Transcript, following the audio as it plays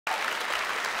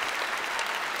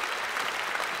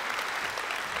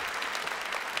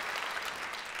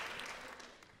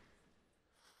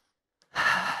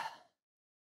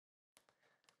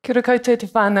Kia ora koutou te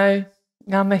whānau,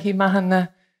 ngā mihi mahana,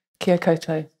 kia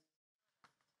koutou.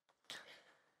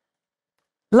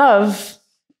 Love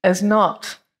is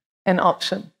not an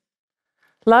option.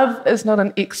 Love is not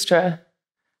an extra,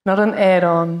 not an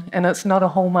add-on, and it's not a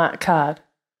Hallmark card.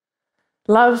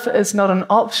 Love is not an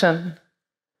option.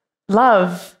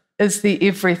 Love is the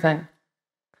everything.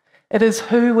 It is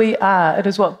who we are. It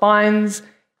is what binds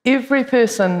every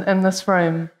person in this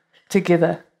room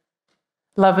together.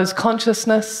 Love is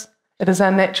consciousness. It is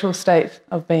our natural state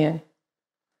of being.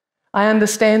 I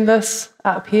understand this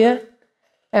up here,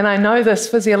 and I know this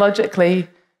physiologically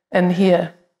in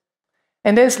here.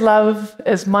 And as love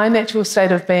is my natural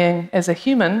state of being as a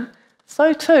human,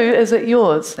 so too is it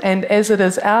yours. And as it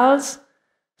is ours,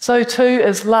 so too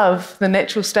is love the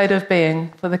natural state of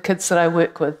being for the kids that I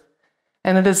work with.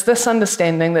 And it is this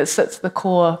understanding that sits at the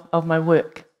core of my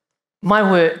work.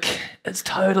 My work is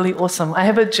totally awesome. I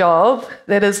have a job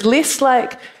that is less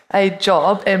like a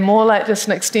job and more like just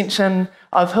an extension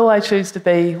of who I choose to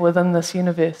be within this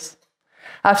universe.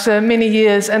 After many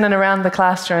years in and around the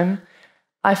classroom,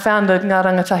 I founded Ngā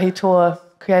Rangatahi Toa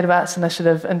Creative Arts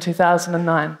Initiative in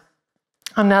 2009.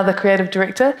 I'm now the creative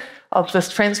director of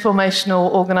this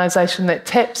transformational organisation that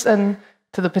taps into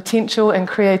the potential and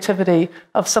creativity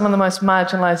of some of the most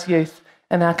marginalised youth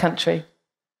in our country.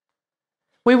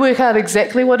 We work out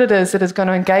exactly what it is that is going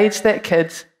to engage that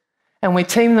kid, and we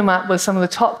team them up with some of the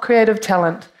top creative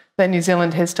talent that New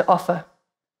Zealand has to offer.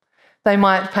 They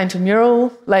might paint a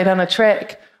mural, lay down a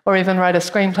track, or even write a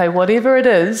screenplay. Whatever it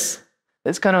is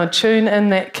that's going to tune in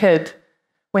that kid,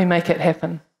 we make it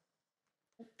happen.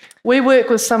 We work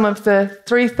with some of the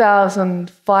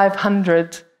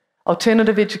 3,500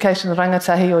 alternative education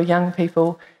rangatahi or young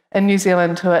people in New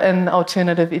Zealand who are in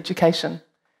alternative education.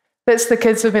 That's the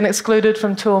kids who have been excluded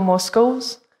from 2 or more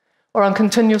schools or on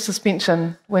continual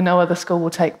suspension where no other school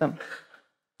will take them.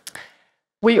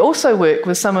 We also work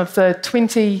with some of the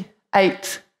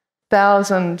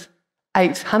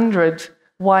 28,800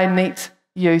 Y-NEET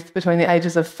youth between the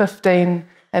ages of 15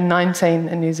 and 19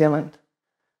 in New Zealand.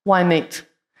 Y-NEET.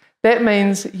 That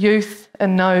means youth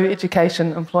and no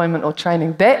education, employment or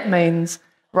training. That means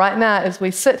right now as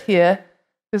we sit here,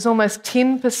 there's almost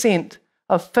 10%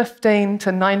 of 15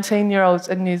 to 19-year-olds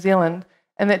in New Zealand,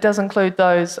 and that does include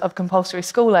those of compulsory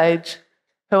school age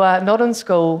who are not in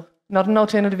school, not in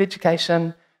alternative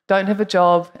education, don't have a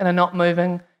job and are not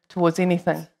moving towards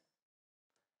anything.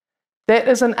 That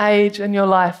is an age in your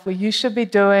life where you should be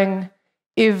doing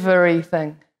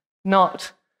everything,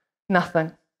 not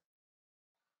nothing.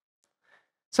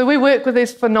 So we work with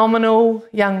these phenomenal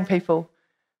young people.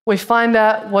 We find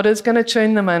out what is going to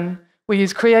tune them in. We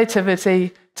use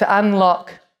creativity to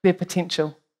unlock their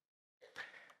potential.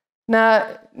 Now,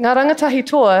 Ngā Rangatahi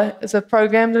Toa is a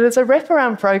program that is a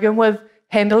wraparound program with,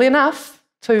 handily enough,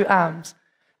 2 arms.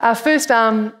 Our first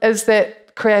arm is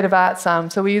that creative arts arm.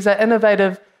 So we use our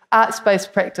innovative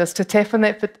arts-based practice to tap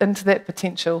into that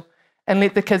potential and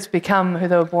let the kids become who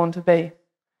they were born to be.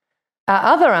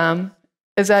 Our other arm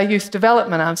is our youth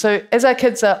development arm. So as our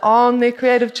kids are on their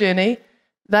creative journey,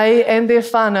 they and their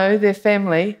whānau, their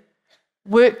family,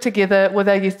 work together with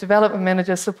our youth development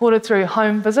managers, supported through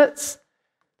home visits,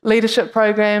 leadership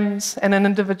programs, and an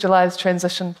individualised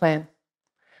transition plan.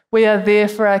 We are there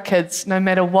for our kids. No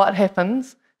matter what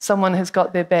happens, someone has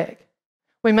got their back.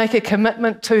 We make a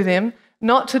commitment to them,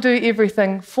 not to do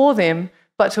everything for them,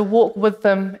 but to walk with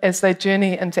them as they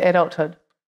journey into adulthood.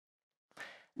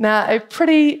 Now, a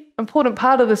pretty important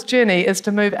part of this journey is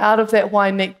to move out of that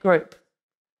Y-NEET group.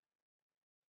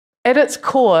 At its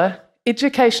core,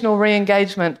 educational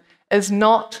re-engagement is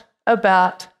not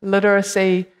about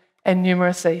literacy and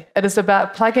numeracy. It is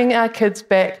about plugging our kids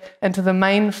back into the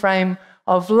mainframe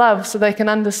of love so they can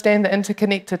understand the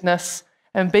interconnectedness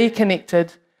and be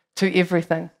connected to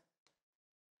everything.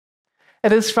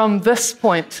 It is from this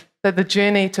point that the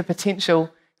journey to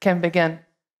potential can begin.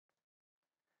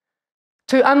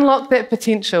 To unlock that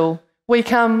potential, we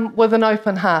come with an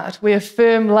open heart. We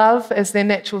affirm love as their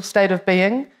natural state of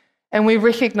being, and we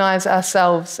recognise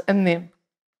ourselves in them.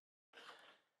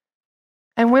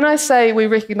 And when I say we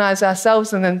recognise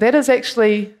ourselves in them, that is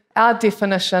actually our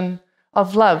definition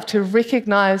of love, to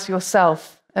recognise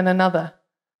yourself in another.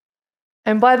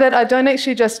 And by that, I don't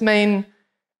actually just mean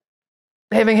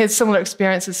having had similar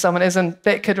experience as someone, as in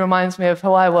that kid reminds me of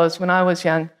who I was when I was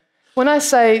young. When I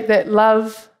say that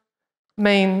love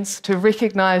means to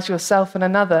recognise yourself in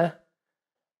another,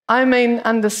 I mean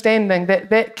understanding that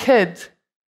that kid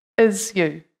is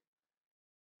you,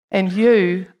 and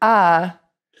you are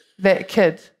that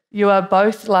kid. You are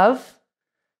both love,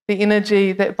 the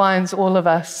energy that binds all of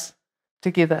us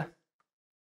together.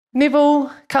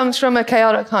 Neville comes from a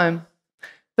chaotic home.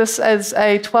 This is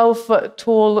a 12-foot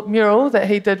tall mural that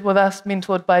he did with us,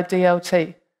 mentored by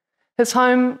DLT. His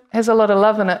home has a lot of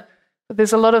love in it, but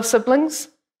there's a lot of siblings,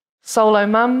 solo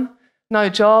mum, no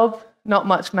job, not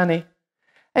much money.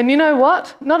 And you know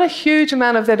what? Not a huge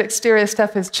amount of that exterior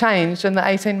stuff has changed in the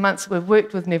 18 months we've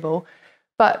worked with Neville,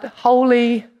 but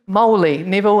holy moly,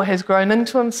 Neville has grown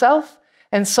into himself,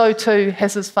 and so too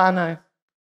has his whānau.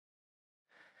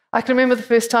 I can remember the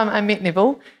first time I met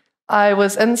Neville. I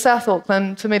was in South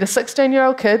Auckland to meet a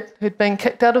 16-year-old kid who'd been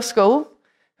kicked out of school,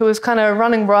 who was kind of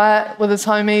running riot with his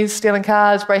homies, stealing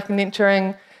cars, breaking and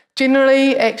entering,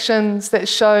 generally actions that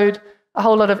showed a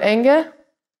whole lot of anger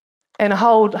and a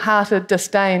wholehearted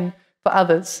disdain for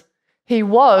others. He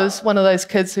was one of those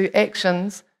kids whose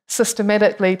actions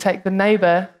systematically take the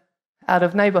neighbour out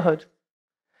of neighbourhood.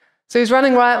 So he was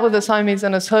running riot with his homies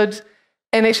in his hood,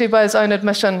 and actually by his own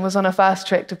admission was on a fast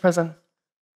track to prison.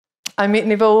 I met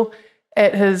Neville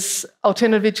at his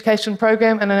alternative education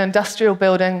program in an industrial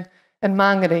building in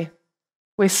Mangere.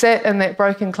 We sat in that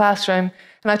broken classroom,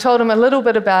 and I told him a little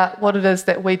bit about what it is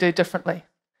that we do differently.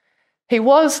 He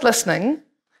was listening,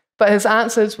 but his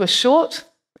answers were short,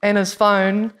 and his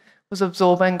phone was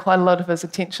absorbing quite a lot of his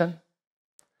attention.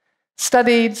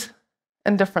 Studied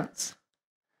indifference.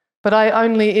 But I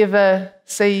only ever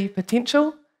see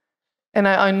potential, and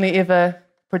I only ever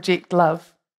project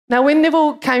love. Now, when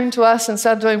Neville came to us and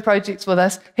started doing projects with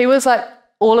us, he was like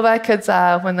all of our kids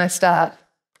are when they start.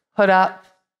 Hood up,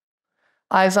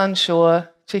 eyes unsure,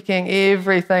 checking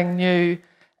everything new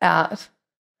out.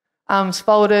 Arms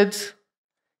folded,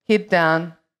 head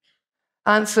down.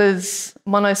 Answers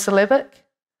monosyllabic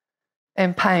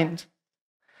and pained.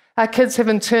 Our kids have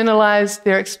internalized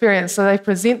their experience, so they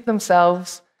present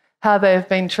themselves how they have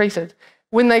been treated.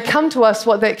 When they come to us,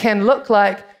 what that can look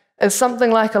like is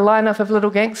something like a lineup of little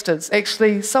gangsters.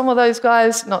 Actually, some of those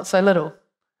guys, not so little.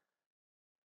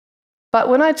 But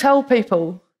when I tell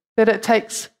people that it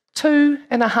takes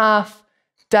 2.5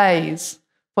 days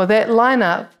for that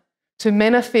lineup to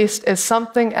manifest as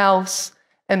something else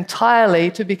entirely,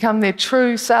 to become their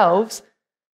true selves,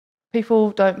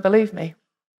 people don't believe me.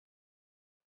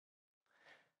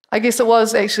 I guess it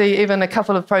was actually even a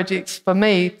couple of projects for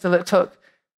me that it took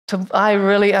till I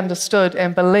really understood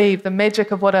and believed the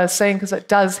magic of what I was seeing, because it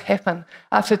does happen.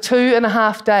 After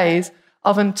 2.5 days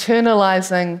of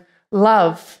internalizing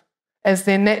love as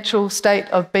their natural state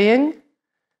of being,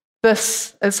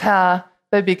 this is how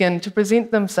they begin to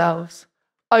present themselves.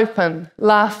 Open,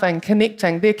 laughing,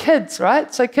 connecting. They're kids,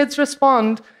 right? So kids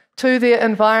respond to their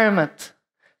environment,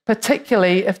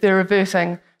 particularly if they're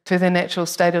reverting to their natural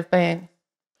state of being.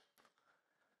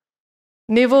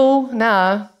 Neville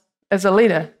now is a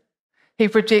leader. He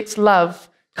projects love,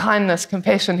 kindness,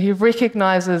 compassion. He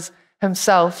recognises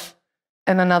himself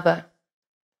in another.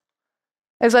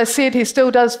 As I said, he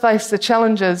still does face the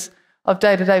challenges of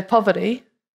day-to-day poverty,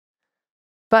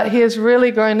 but he has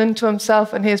really grown into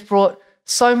himself, and he has brought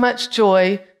so much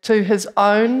joy to his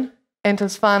own and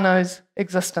his whānau's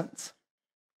existence.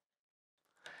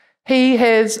 He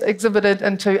has exhibited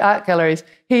in 2 art galleries.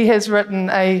 He has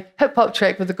written a hip-hop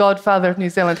track with the godfather of New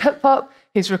Zealand hip-hop.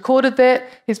 He's recorded that.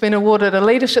 He's been awarded a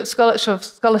leadership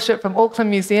scholarship from Auckland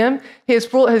Museum. He has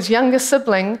brought his younger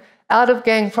sibling out of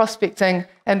gang prospecting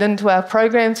and into our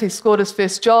programs. He scored his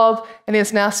first job, and he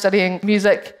is now studying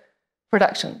music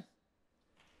production.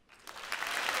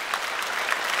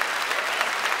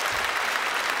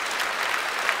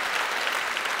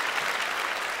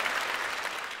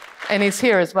 And he's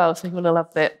here as well, so he will have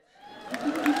loved that.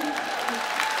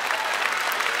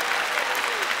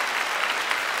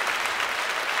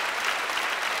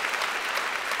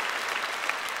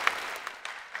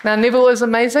 Now, Neville is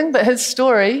amazing, but his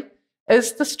story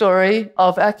is the story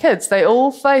of our kids. They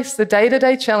all face the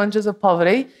day-to-day challenges of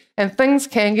poverty, and things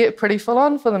can get pretty full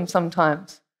on for them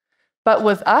sometimes. But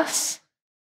with us,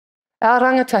 our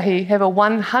rangatahi have a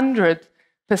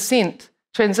 100%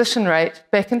 transition rate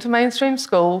back into mainstream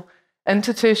school,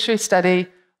 into tertiary study,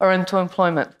 or into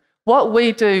employment. What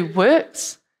we do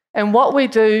works, and what we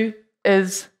do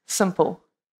is simple.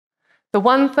 The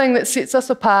one thing that sets us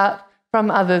apart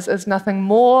from others is nothing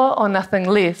more or nothing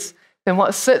less than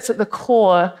what sits at the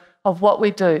core of what we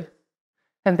do,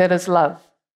 and that is love.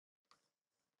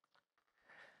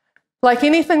 Like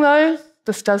anything though,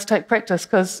 this does take practice,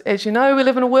 because as you know, we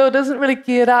live in a world that isn't really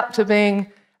geared up to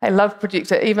being a love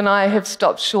projector. Even I have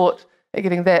stopped short at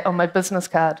getting that on my business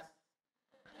card.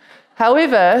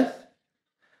 However,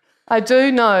 I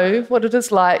do know what it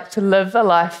is like to live a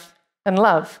life in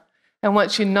love, in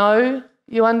which you know,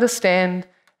 you understand,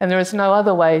 and there is no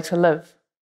other way to live.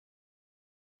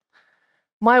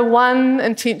 My one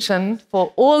intention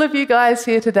for all of you guys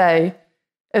here today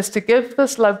is to give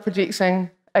this love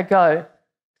projecting a go,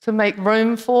 to make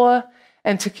room for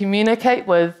and to communicate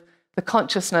with the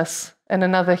consciousness in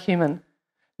another human.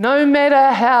 No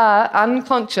matter how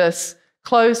unconscious,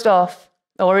 closed off,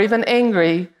 or even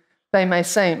angry they may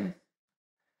seem.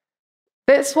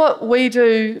 That's what we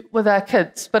do with our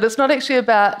kids, but it's not actually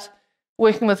about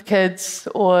working with kids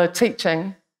or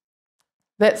teaching.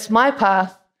 That's my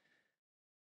path,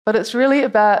 but it's really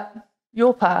about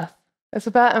your path. It's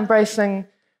about embracing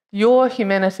your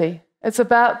humanity. It's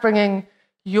about bringing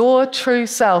your true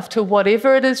self to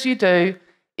whatever it is you do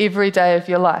every day of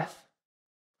your life.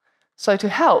 So to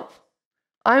help,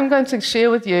 I'm going to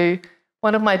share with you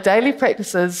one of my daily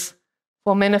practices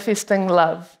for manifesting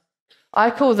love. I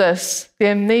call this the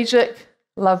amnesic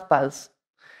love buzz.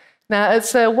 Now,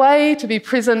 it's a way to be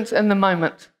present in the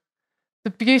moment,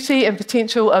 the beauty and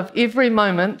potential of every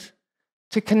moment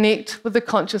to connect with the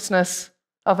consciousness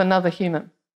of another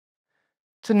human,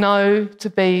 to know, to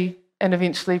be, and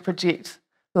eventually project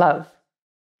love.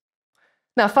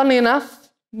 Now, funnily enough,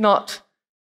 not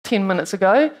 10 minutes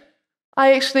ago,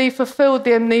 I actually fulfilled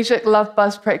the amnesic love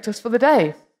buzz practice for the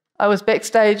day. I was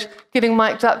backstage getting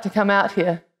mic'd up to come out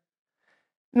here.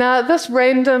 Now, this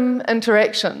random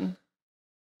interaction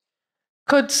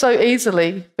could so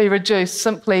easily be reduced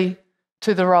simply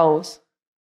to the roles,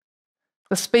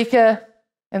 the speaker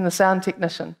and the sound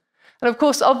technician. And of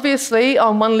course, obviously,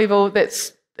 on one level,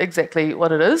 that's exactly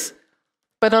what it is.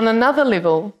 But on another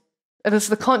level, it is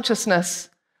the consciousness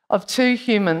of two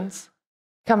humans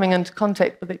coming into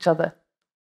contact with each other.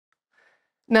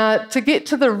 Now, to get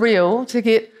to the real, to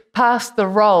get past the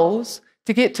roles,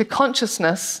 to get to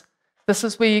consciousness, this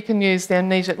is where you can use the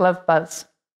amnesic love buzz.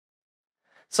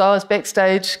 So I was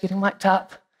backstage getting mic'd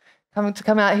up,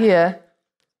 come out here,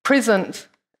 present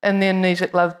in the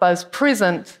amnesic love buzz,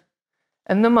 present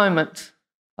in the moment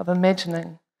of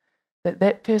imagining that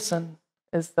that person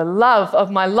is the love of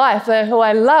my life. They are who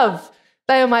I love.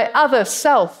 They are my other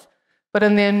self. But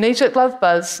in the amnesic love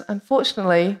buzz,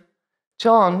 unfortunately,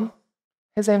 John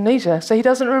has amnesia, so he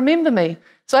doesn't remember me.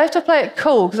 So I have to play it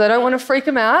cool because I don't want to freak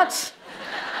him out.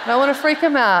 I don't want to freak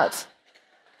him out.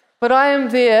 But I am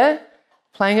there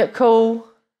playing it cool.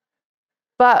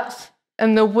 But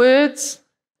in the words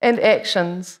and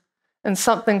actions, in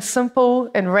something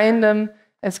simple and random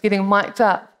as getting mic'd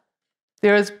up,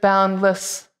 there is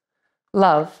boundless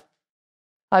love.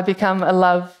 I become a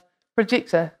love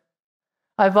projector.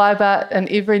 I vibe out in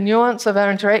every nuance of our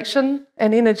interaction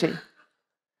and energy.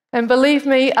 And believe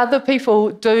me, other people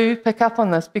do pick up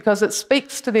on this because it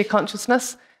speaks to their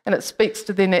consciousness and it speaks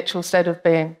to their natural state of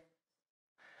being.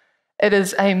 It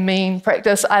is a mean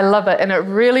practice. I love it, and it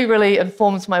really, really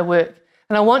informs my work.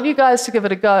 And I want you guys to give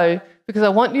it a go because I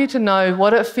want you to know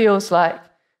what it feels like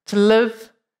to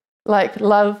live like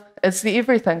love is the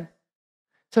everything,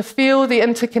 to feel the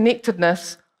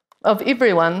interconnectedness of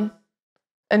everyone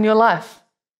in your life.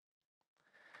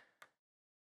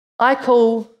 I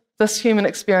call this human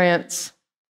experience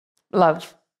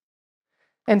love.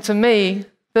 And to me,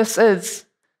 this is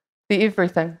the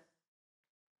everything.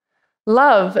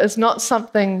 Love is not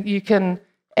something you can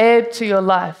add to your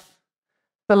life.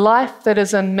 The life that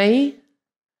is in me,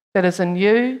 that is in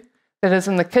you, that is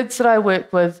in the kids that I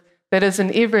work with, that is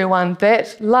in everyone,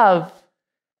 that love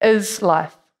is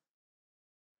life.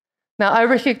 Now, I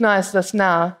recognize this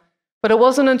now, but it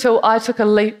wasn't until I took a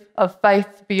leap of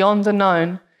faith beyond the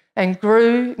known and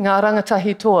grew ngā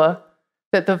rangatahi toa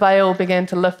that the veil began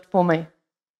to lift for me.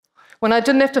 When I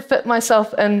didn't have to fit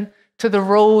myself into the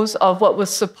rules of what was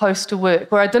supposed to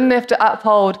work, where I didn't have to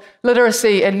uphold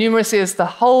literacy and numeracy as the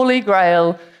holy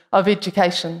grail of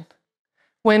education.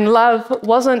 When love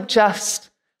wasn't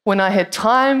just when I had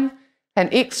time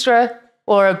and extra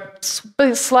or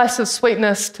a slice of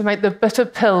sweetness to make the bitter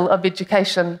pill of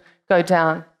education go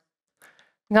down.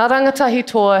 Ngā rangatahi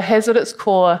toa has at its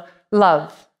core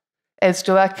love, as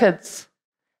do our kids.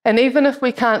 And even if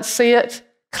we can't see it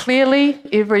clearly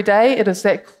every day, it is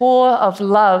that core of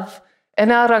love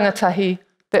in our rangatahi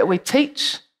that we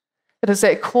teach. It is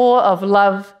that core of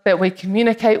love that we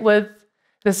communicate with.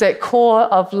 It is that core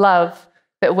of love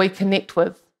that we connect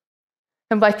with.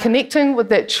 And by connecting with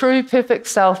that true perfect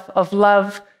self of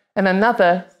love in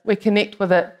another, we connect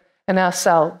with it in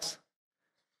ourselves.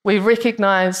 We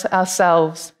recognize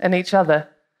ourselves in each other.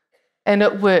 And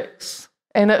it works.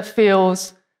 And it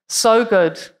feels so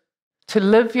good to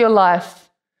live your life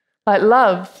like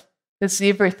love is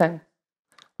everything.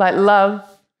 Like love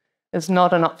is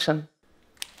not an option.